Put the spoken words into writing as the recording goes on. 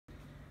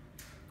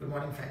Good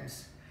morning,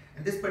 friends.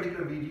 In this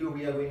particular video,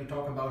 we are going to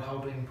talk about how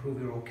to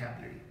improve your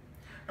vocabulary.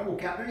 Now,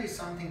 vocabulary is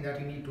something that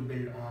you need to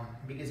build on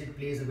because it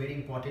plays a very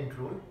important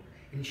role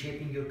in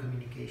shaping your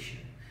communication.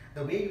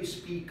 The way you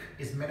speak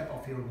is made up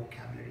of your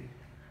vocabulary.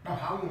 Now,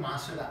 how you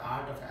master the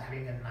art of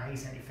having a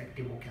nice and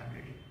effective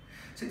vocabulary.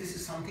 So this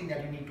is something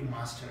that you need to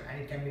master, and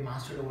it can be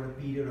mastered over a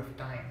period of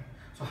time.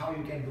 So how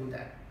you can do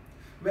that?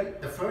 Well,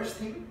 the first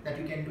thing that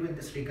you can do in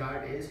this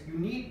regard is you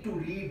need to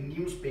read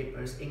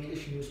newspapers,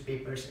 English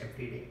newspapers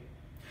every day.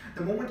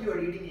 The moment you are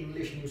reading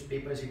English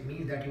newspapers, it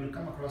means that you will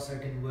come across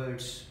certain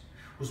words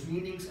whose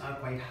meanings are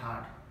quite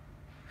hard.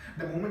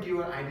 The moment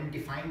you are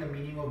identifying the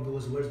meaning of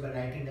those words by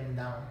writing them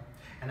down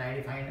and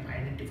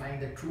identifying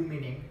the true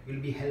meaning,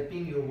 you'll be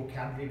helping your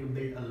vocabulary to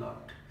build a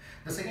lot.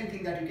 The second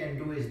thing that you can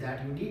do is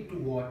that you need to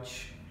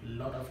watch a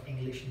lot of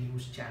English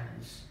news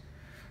channels.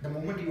 The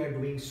moment you are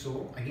doing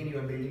so, again you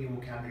are building your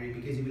vocabulary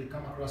because you will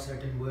come across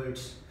certain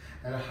words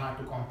that are hard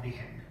to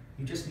comprehend.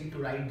 You just need to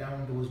write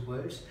down those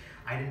words,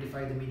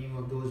 identify the meaning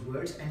of those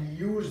words, and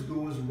use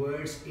those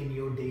words in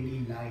your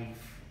daily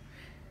life.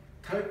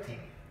 Third thing,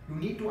 you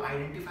need to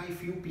identify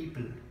few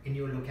people in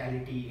your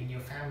locality, in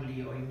your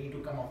family, or you need to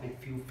come up with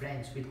few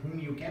friends with whom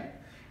you can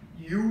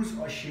use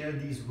or share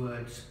these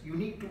words. You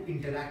need to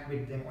interact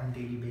with them on a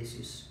daily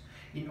basis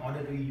in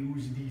order to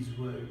use these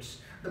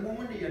words. The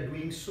moment you are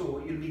doing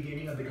so, you'll be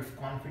gaining a bit of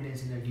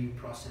confidence in the due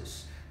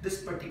process.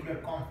 This particular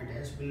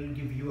confidence will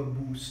give you a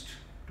boost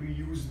to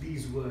use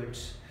these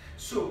words.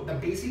 So the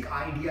basic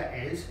idea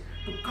is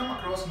to come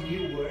across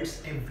new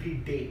words every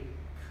day.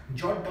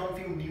 Jot down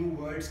few new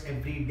words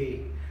every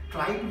day.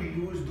 Try to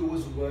use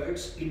those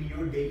words in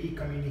your daily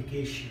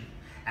communication.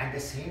 At the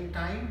same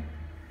time,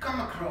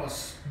 come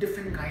across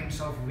different kinds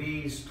of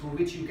ways through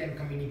which you can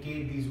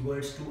communicate these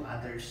words to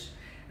others.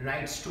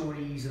 Write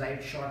stories,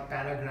 write short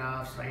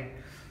paragraphs, write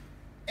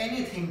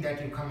anything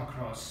that you come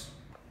across.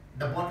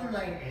 The bottom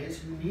line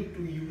is you need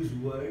to use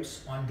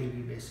words on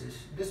daily basis.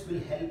 This will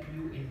help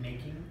you in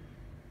making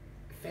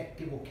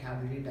effective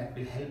vocabulary that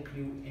will help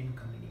you in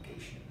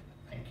communication.